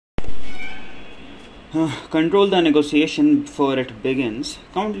Control the negotiation before it begins.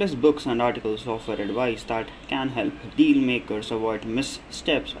 Countless books and articles offer advice that can help deal makers avoid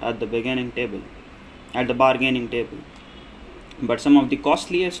missteps at the bargaining table. But some of the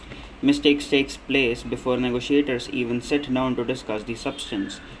costliest mistakes takes place before negotiators even sit down to discuss the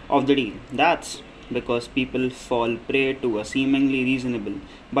substance of the deal. That's because people fall prey to a seemingly reasonable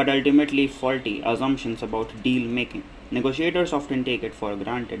but ultimately faulty assumptions about deal making. Negotiators often take it for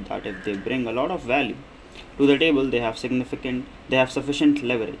granted that if they bring a lot of value to the table, they have sufficient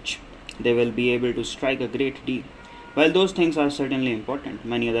leverage. They will be able to strike a great deal. While those things are certainly important,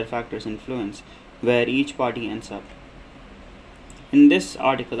 many other factors influence where each party ends up. In this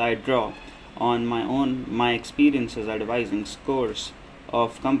article, I draw on my experiences advising scores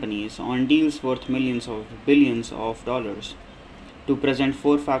of companies on deals worth millions of billions of dollars to present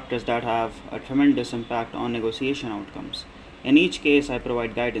four factors that have a tremendous impact on negotiation outcomes. In each case, I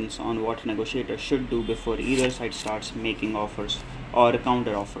provide guidance on what negotiators should do before either side starts making offers or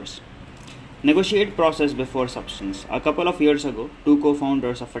counter offers. Negotiate process before substance. A couple of years ago, two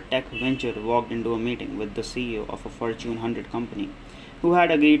co-founders of a tech venture walked into a meeting with the CEO of a Fortune 100 company who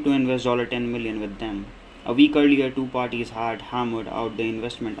had agreed to invest $10 million with them. A week earlier, two parties had hammered out the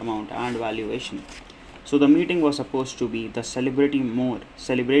investment amount and valuation. So the meeting was supposed to be the celebratory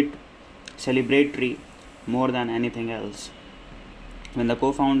more than anything else. When the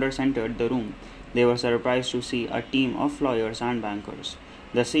co-founders entered the room, they were surprised to see a team of lawyers and bankers.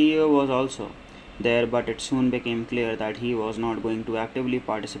 The CEO was also there, but it soon became clear that he was not going to actively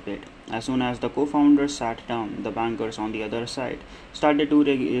participate. As soon as the co-founders sat down, the bankers on the other side started to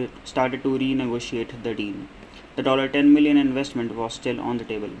renegotiate the deal. The $10 million investment was still on the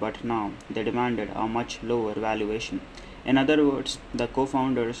table, but now they demanded a much lower valuation. In other words, the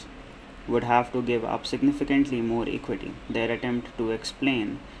co-founders would have to give up significantly more equity. Their attempt to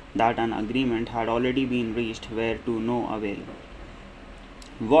explain that an agreement had already been reached were to no avail.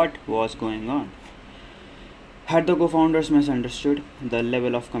 What was going on? Had the co-founders misunderstood the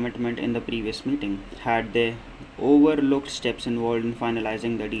level of commitment in the previous meeting? Had they overlooked steps involved in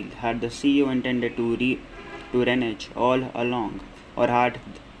finalizing the deal? Had the CEO intended to renege all along, or had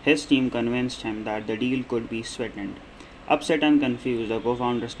his team convinced him that the deal could be sweetened? Upset and confused, the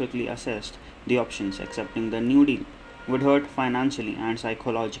co-founders quickly assessed the options. Accepting the new deal would hurt financially and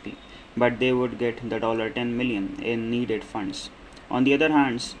psychologically, but they would get the $10 million in needed funds. On the other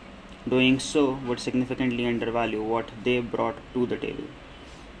hand, doing so would significantly undervalue what they brought to the table.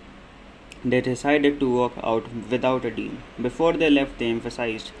 They decided to walk out without a deal. Before they left, they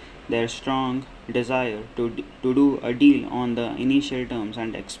emphasized their strong desire to do a deal on the initial terms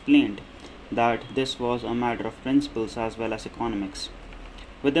and explained that this was a matter of principles as well as economics.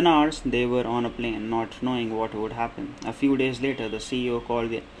 Within hours, they were on a plane, not knowing what would happen. A few days later, the CEO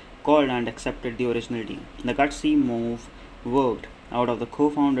called and accepted the original deal. The gutsy move worked out of the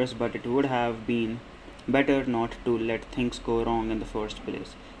co-founders, but it would have been better not to let things go wrong in the first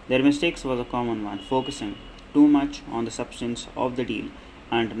place. Their mistakes was a common one, focusing too much on the substance of the deal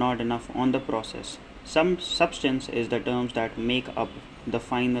and not enough on the process. Some substance is the terms that make up the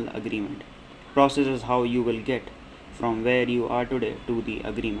final agreement. Process is how you will get from where you are today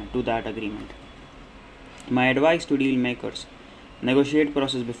to that agreement. My advice to deal makers: negotiate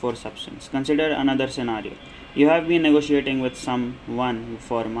process before substance. Consider another scenario. You have been negotiating with someone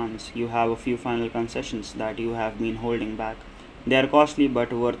for months. You have a few final concessions that you have been holding back. They are costly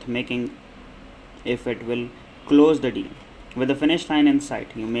but worth making if it will close the deal. With the finish line in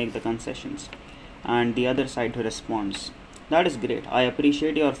sight, you make the concessions, and the other side responds, "That is great. I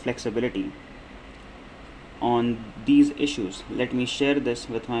appreciate your flexibility on these issues. Let me share this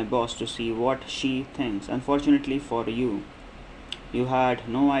with my boss to see what she thinks." Unfortunately for you, you had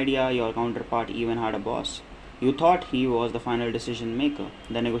no idea your counterpart even had a boss. You thought he was the final decision maker.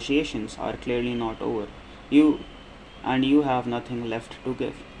 The negotiations are clearly not over. You have nothing left to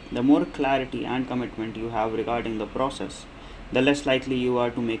give. The more clarity and commitment you have regarding the process, the less likely you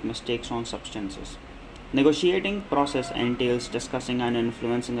are to make mistakes on substances. Negotiating process entails discussing and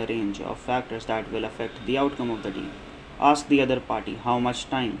influencing a range of factors that will affect the outcome of the deal. Ask the other party, how much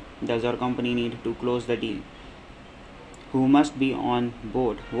time does your company need to close the deal? Who must be on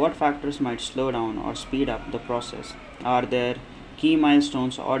board? What factors might slow down or speed up the process? Are there key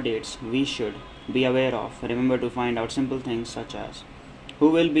milestones or dates we should be aware of? Remember to find out simple things such as: who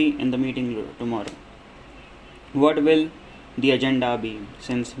will be in the meeting tomorrow? What will the agenda be?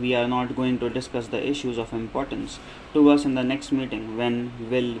 Since we are not going to discuss the issues of importance to us in the next meeting, when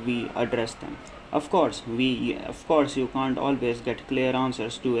will we address them? Of course, you can't always get clear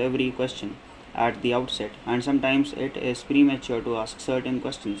answers to every question at the outset, and sometimes it is premature to ask certain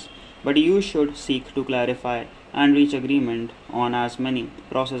questions. But you should seek to clarify and reach agreement on as many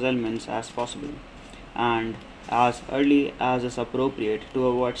process elements as possible, and as early as is appropriate to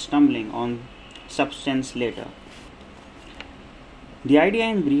avoid stumbling on substance later. The idea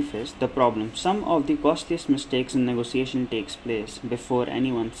in brief is the problem. Some of the costliest mistakes in negotiation takes place before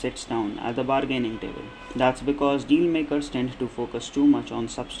anyone sits down at the bargaining table. That's because deal makers tend to focus too much on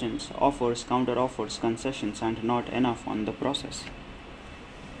substance, offers, counter offers, concessions, and not enough on the process.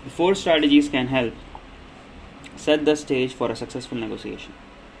 Four strategies can help set the stage for a successful negotiation.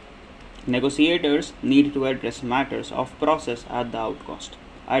 Negotiators need to address matters of process at the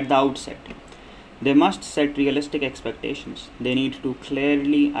outset. They must set realistic expectations. They need to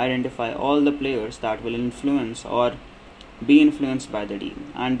clearly identify all the players that will influence or be influenced by the deal,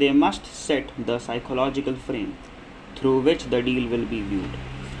 and they must set the psychological frame through which the deal will be viewed.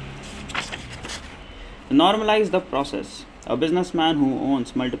 Normalize the process. A businessman who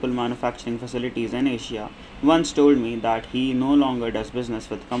owns multiple manufacturing facilities in Asia once told me that he no longer does business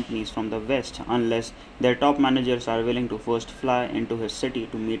with companies from the West unless their top managers are willing to first fly into his city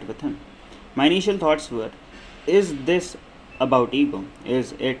to meet with him. My initial thoughts were, is this about ego?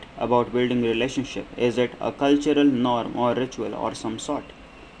 Is it about building relationship? Is it a cultural norm or ritual or some sort?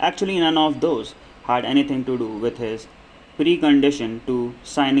 Actually, none of those had anything to do with his precondition to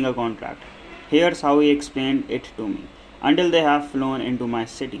signing a contract. Here's how he explained it to me. Until they have flown into my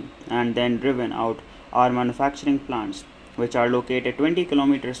city and then driven out our manufacturing plants, which are located 20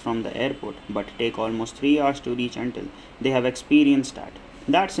 kilometers from the airport but take almost 3 hours to reach until they have experienced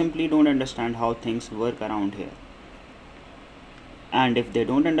that simply don't understand how things work around here. And if they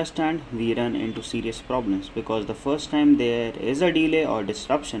don't understand, we run into serious problems because the first time there is a delay or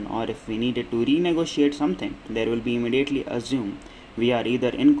disruption, or if we needed to renegotiate something, there will be immediately assumed we are either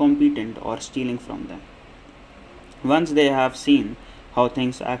incompetent or stealing from them. Once they have seen how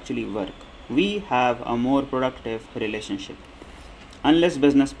things actually work, we have a more productive relationship. Unless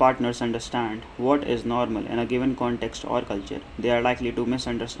business partners understand what is normal in a given context or culture, they are likely to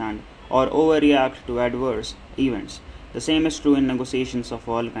misunderstand or overreact to adverse events. The same is true in negotiations of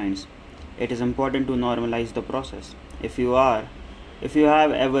all kinds. It is important to normalize the process. If you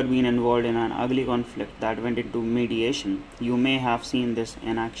have ever been involved in an ugly conflict that went into mediation, you may have seen this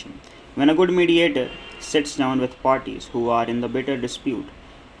in action. When a good mediator sits down with parties who are in the bitter dispute,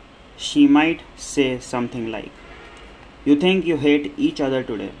 she might say something like, "You think you hate each other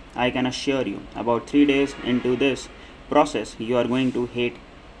today. I can assure you, about 3 days into this process, you are going to hate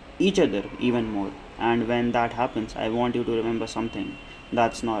each other even more. And when that happens, I want you to remember something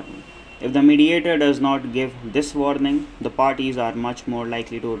that's normal." If the mediator does not give this warning, the parties are much more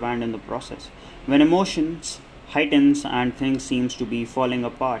likely to abandon the process. When emotions heightens and things seems to be falling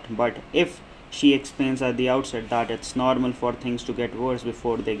apart, but if she explains at the outset that it's normal for things to get worse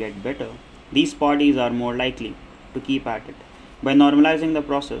before they get better, these parties are more likely to keep at it. By normalizing the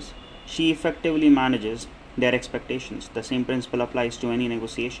process, she effectively manages their expectations. The same principle applies to any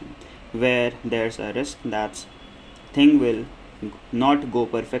negotiation where there's a risk that thing will not go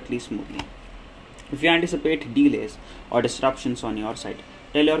perfectly smoothly. If you anticipate delays or disruptions on your side,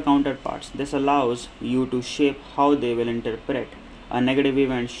 tell your counterparts. This allows you to shape how they will interpret a negative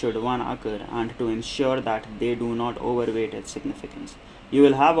event should one occur and to ensure that they do not overweight its significance. You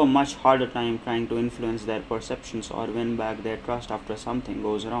will have a much harder time trying to influence their perceptions or win back their trust after something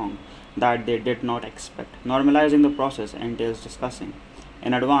goes wrong that they did not expect. Normalizing the process entails discussing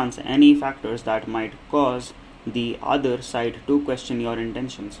in advance any factors that might cause the other side to question your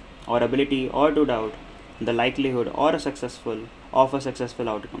intentions or ability or to doubt the likelihood or a successful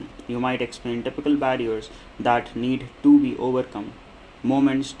outcome. You might explain typical barriers that need to be overcome,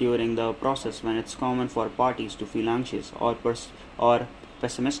 moments during the process when it's common for parties to feel anxious or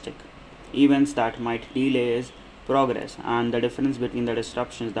pessimistic, events that might delay progress, and the difference between the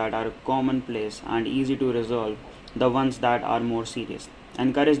disruptions that are commonplace and easy to resolve, the ones that are more serious.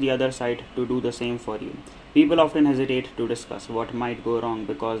 Encourage the other side to do the same for you. People often hesitate to discuss what might go wrong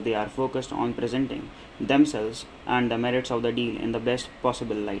because they are focused on presenting themselves and the merits of the deal in the best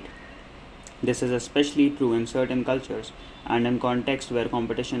possible light. This is especially true in certain cultures and in contexts where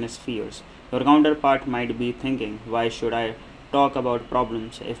competition is fierce. Your counterpart might be thinking, why should I talk about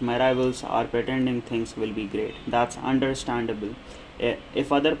problems if my rivals are pretending things will be great? That's understandable.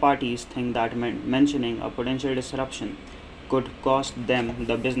 If other parties think that mentioning a potential disruption could cost them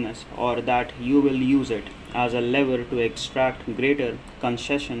the business, or that you will use it as a lever to extract greater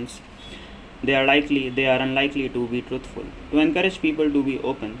concessions, they are unlikely to be truthful. To encourage people to be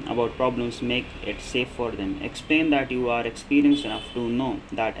open about problems, make it safe for them. Explain that you are experienced enough to know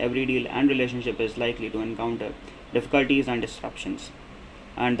that every deal and relationship is likely to encounter difficulties and disruptions,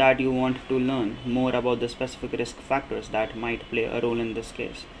 and that you want to learn more about the specific risk factors that might play a role in this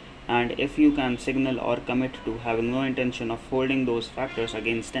case. And if you can signal or commit to having no intention of holding those factors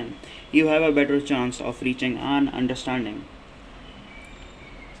against them, you have a better chance of reaching an understanding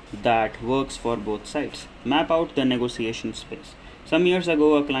that works for both sides. Map out the negotiation space. Some years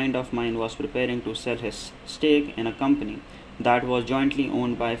ago, a client of mine was preparing to sell his stake in a company that was jointly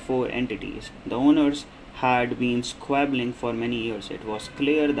owned by four entities. The owners had been squabbling for many years. It was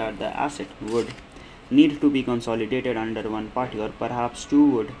clear that the asset would need to be consolidated under one party, or perhaps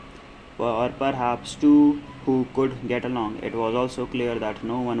two who could get along. It was also clear that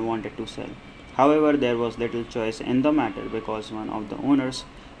no one wanted to sell. However, there was little choice in the matter because one of the owners,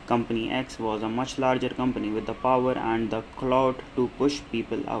 Company X, was a much larger company with the power and the clout to push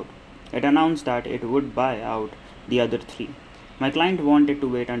people out. It announced that it would buy out the other three. My client wanted to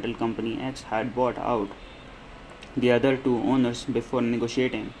wait until Company X had bought out the other two owners before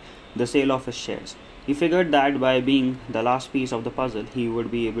negotiating the sale of his shares. He figured that by being the last piece of the puzzle, he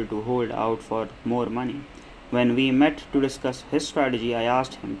would be able to hold out for more money. When we met to discuss his strategy, I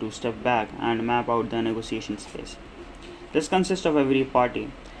asked him to step back and map out the negotiation space. This consists of every party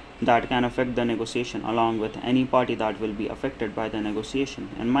that can affect the negotiation, along with any party that will be affected by the negotiation.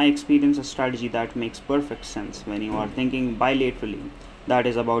 In my experience, a strategy that makes perfect sense when you are thinking bilaterally, that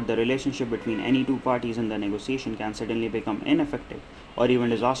is about the relationship between any two parties in the negotiation, can suddenly become ineffective or even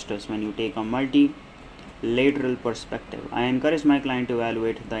disastrous when you take a multilateral perspective. I encourage my client to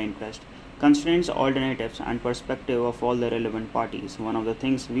evaluate the interest, constraints, alternatives, and perspective of all the relevant parties. One of the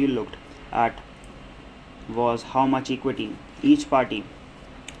things we looked at was how much equity each party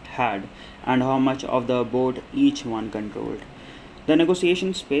had and how much of the board each one controlled. The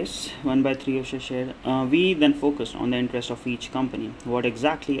negotiation space, 1 by 3 of share. We then focused on the interest of each company. What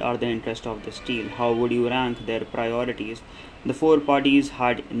exactly are the interests of this deal? How would you rank their priorities? The four parties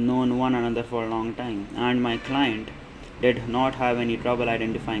had known one another for a long time, and my client did not have any trouble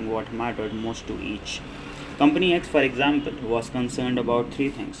identifying what mattered most to each. Company X, for example, was concerned about three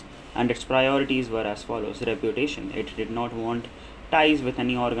things, and its priorities were as follows: reputation. It did not want ties with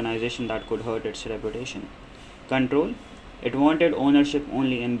any organization that could hurt its reputation. Control. It wanted ownership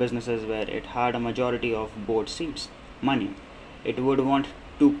only in businesses where it had a majority of board seats. Money. It would want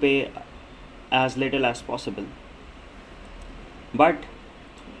to pay as little as possible. But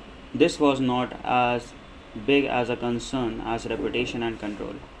this was not as big as a concern as reputation and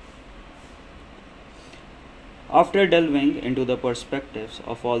control. After delving into the perspectives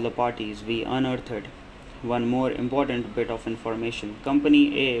of all the parties, we unearthed one more important bit of information.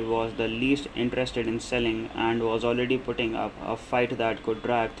 Company A was the least interested in selling and was already putting up a fight that could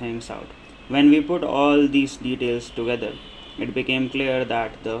drag things out. When we put all these details together, it became clear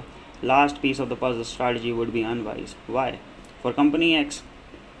that the last piece of the puzzle strategy would be unwise. Why? For Company X,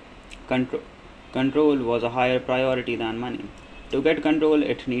 control was a higher priority than money. To get control,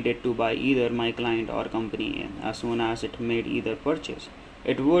 it needed to buy either my client or Company A as soon as it made either purchase.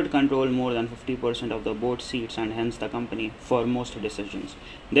 It would control more than 50% of the board seats and hence the company for most decisions.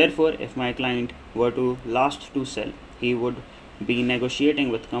 Therefore, if my client were to last to sell, he would be negotiating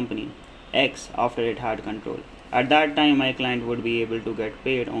with Company X after it had control. At that time, my client would be able to get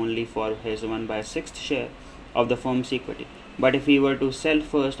paid only for his 1 by 6th share of the firm's equity. But if he were to sell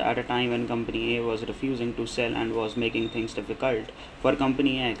first at a time when Company A was refusing to sell and was making things difficult for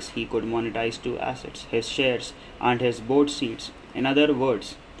Company X, he could monetize two assets, his shares and his board seats. In other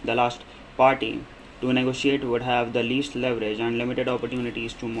words, the last party to negotiate would have the least leverage and limited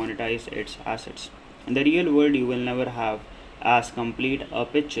opportunities to monetize its assets. In the real world, you will never have as complete a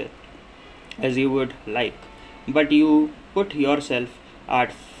picture as you would like, but you put yourself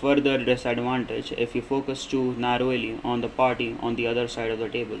at further disadvantage if you focus too narrowly on the party on the other side of the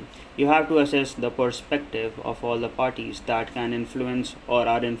table. You have to assess the perspective of all the parties that can influence or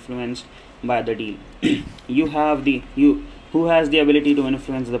are influenced by the deal. Who has the ability to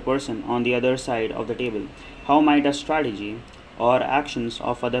influence the person on the other side of the table? How might a strategy or actions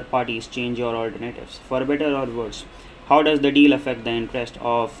of other parties change your alternatives? For better or worse, how does the deal affect the interest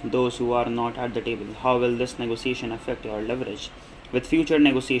of those who are not at the table? How will this negotiation affect your leverage with future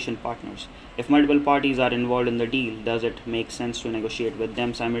negotiation partners? If multiple parties are involved in the deal, does it make sense to negotiate with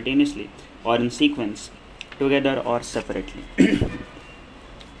them simultaneously or in sequence, together or separately?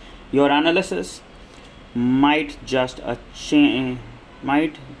 Your analysis might suggest a change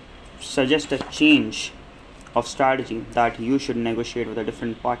of strategy, that you should negotiate with a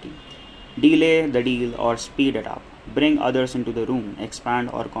different party delay the deal or speed it up, bring others into the room, expand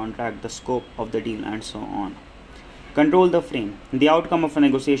or contract the scope of the deal, and so on. Control the frame. The outcome of a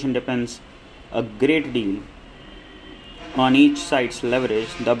negotiation depends a great deal on each side's leverage.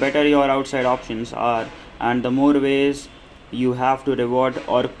 The better your outside options are, and the more ways you have to reward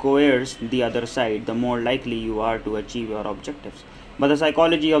or coerce the other side, the more likely you are to achieve your objectives. But the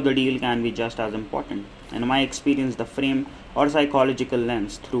psychology of the deal can be just as important. In my experience, the frame or psychological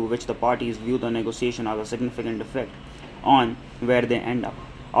lens through which the parties view the negotiation has a significant effect on where they end up.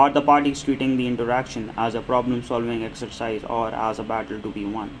 Are the parties treating the interaction as a problem solving exercise or as a battle to be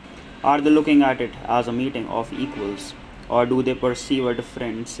won? Are they looking at it as a meeting of equals, or do they perceive a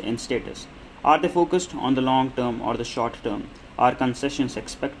difference in status? Are they focused on the long term or the short term? Are concessions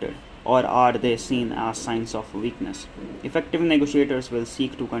expected, or are they seen as signs of weakness? Effective negotiators will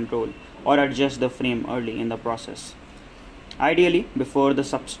seek to control or adjust the frame early in the process. Ideally, before the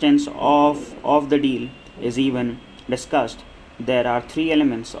substance of the deal is even discussed, there are three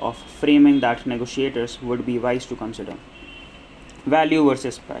elements of framing that negotiators would be wise to consider. Value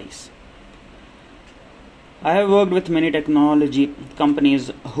versus price. I have worked with many technology companies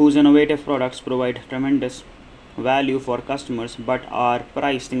whose innovative products provide tremendous value for customers but are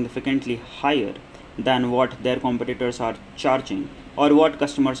priced significantly higher than what their competitors are charging or what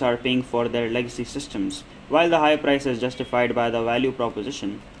customers are paying for their legacy systems. While the high price is justified by the value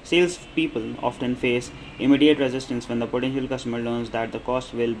proposition, salespeople often face immediate resistance when the potential customer learns that the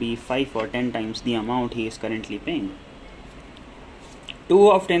cost will be 5 or 10 times the amount he is currently paying. Too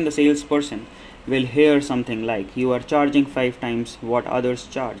often, the salesperson will hear something like, "You are charging 5 times what others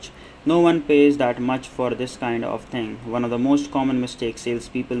charge. No one pays that much for this kind of thing." One of the most common mistakes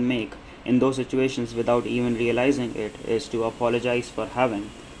salespeople make in those situations without even realizing it is to apologize for having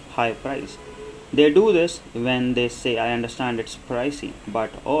high price. They do this when they say, "I understand it's pricey,"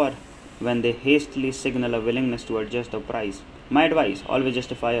 or when they hastily signal a willingness to adjust the price. My advice, always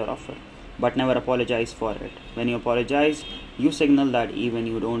justify your offer, but never apologize for it. When you apologize, you signal that even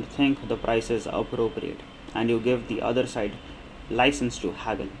you don't think the price is appropriate, and you give the other side license to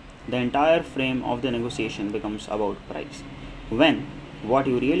haggle. The entire frame of the negotiation becomes about price, when what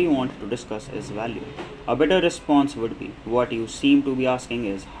you really want to discuss is value. A better response would be, "What you seem to be asking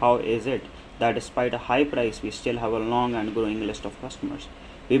is, how is it that despite a high price, we still have a long and growing list of customers?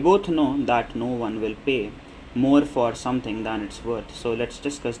 We both know that no one will pay more for something than it's worth, so let's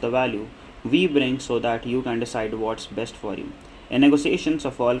discuss the value we bring so that you can decide what's best for you." In negotiations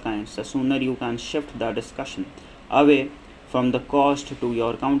of all kinds, the sooner you can shift the discussion away from the cost to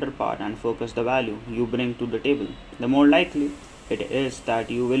your counterpart and focus the value you bring to the table, the more likely it is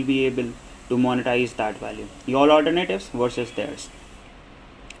that you will be able to monetize that value. Your alternatives versus theirs.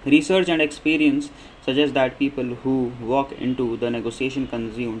 Research and experience suggest that people who walk into the negotiation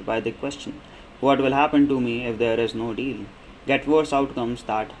consumed by the question, "What will happen to me if there is no deal?" get worse outcomes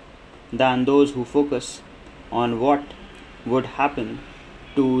than those who focus on what would happen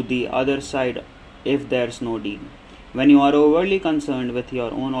to the other side if there's no deal. When you are overly concerned with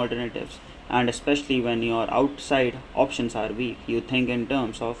your own alternatives, and especially when your outside options are weak, you think in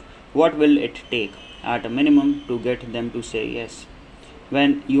terms of what will it take at a minimum to get them to say yes.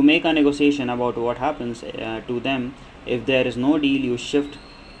 When you make a negotiation about what happens to them if there is no deal, you shift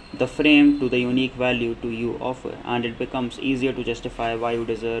the frame to the unique value to you offer, and it becomes easier to justify why you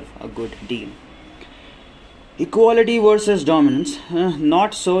deserve a good deal. Equality versus dominance.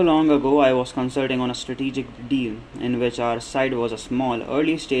 Not so long ago, I was consulting on a strategic deal in which our side was a small,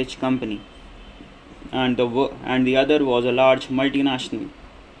 early-stage company, and the other was a large multinational.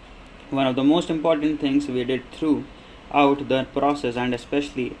 One of the most important things we did throughout the process, and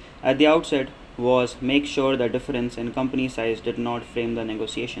especially at the outset, was make sure the difference in company size did not frame the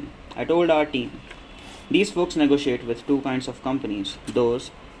negotiation. I told our team, "These folks negotiate with two kinds of companies: those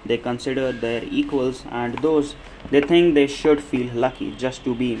they consider their equals and those they think they should feel lucky just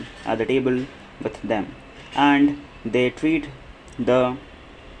to be at the table with them. And they treat the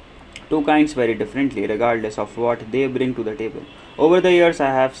two kinds very differently regardless of what they bring to the table." Over the years,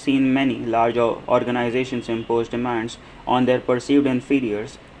 I have seen many large organizations impose demands on their perceived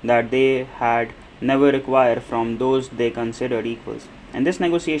inferiors that they had never required from those they considered equals. In this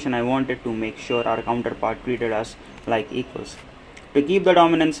negotiation, I wanted to make sure our counterpart treated us like equals. To keep the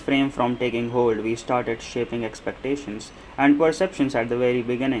dominance frame from taking hold, we started shaping expectations and perceptions at the very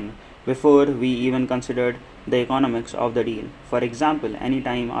beginning, before we even considered the economics of the deal. For example,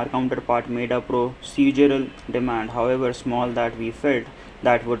 anytime our counterpart made a procedural demand, however small, that we felt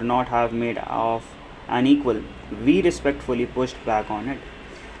that would not have made of an equal, we respectfully pushed back on it.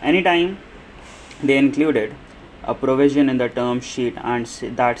 Anytime they included a provision in the term sheet and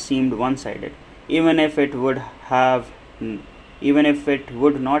that seemed one-sided, even if it would have even if it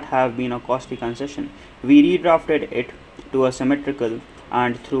would not have been a costly concession. We redrafted it to a symmetrical,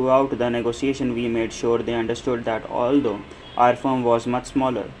 and throughout the negotiation we made sure they understood that although our firm was much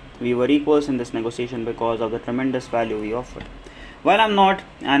smaller, we were equals in this negotiation because of the tremendous value we offered. While I'm not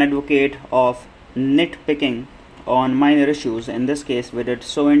an advocate of nitpicking on minor issues, in this case we did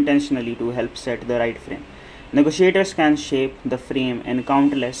so intentionally to help set the right frame. Negotiators can shape the frame in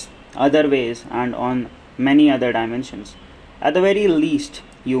countless other ways and on many other dimensions. At the very least,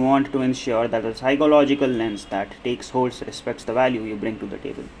 you want to ensure that the psychological lens that takes hold respects the value you bring to the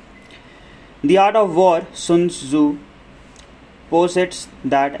table. The Art of War, Sun Tzu posits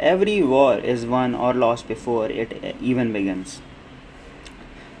that every war is won or lost before it even begins.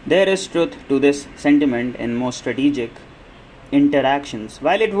 There is truth to this sentiment in most strategic interactions.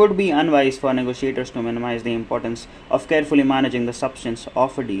 While it would be unwise for negotiators to minimize the importance of carefully managing the substance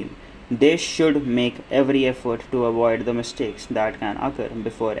of a deal, they should make every effort to avoid the mistakes that can occur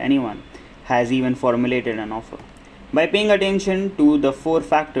before anyone has even formulated an offer. By paying attention to the four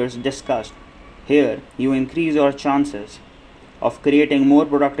factors discussed here, you increase your chances of creating more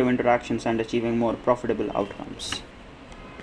productive interactions and achieving more profitable outcomes.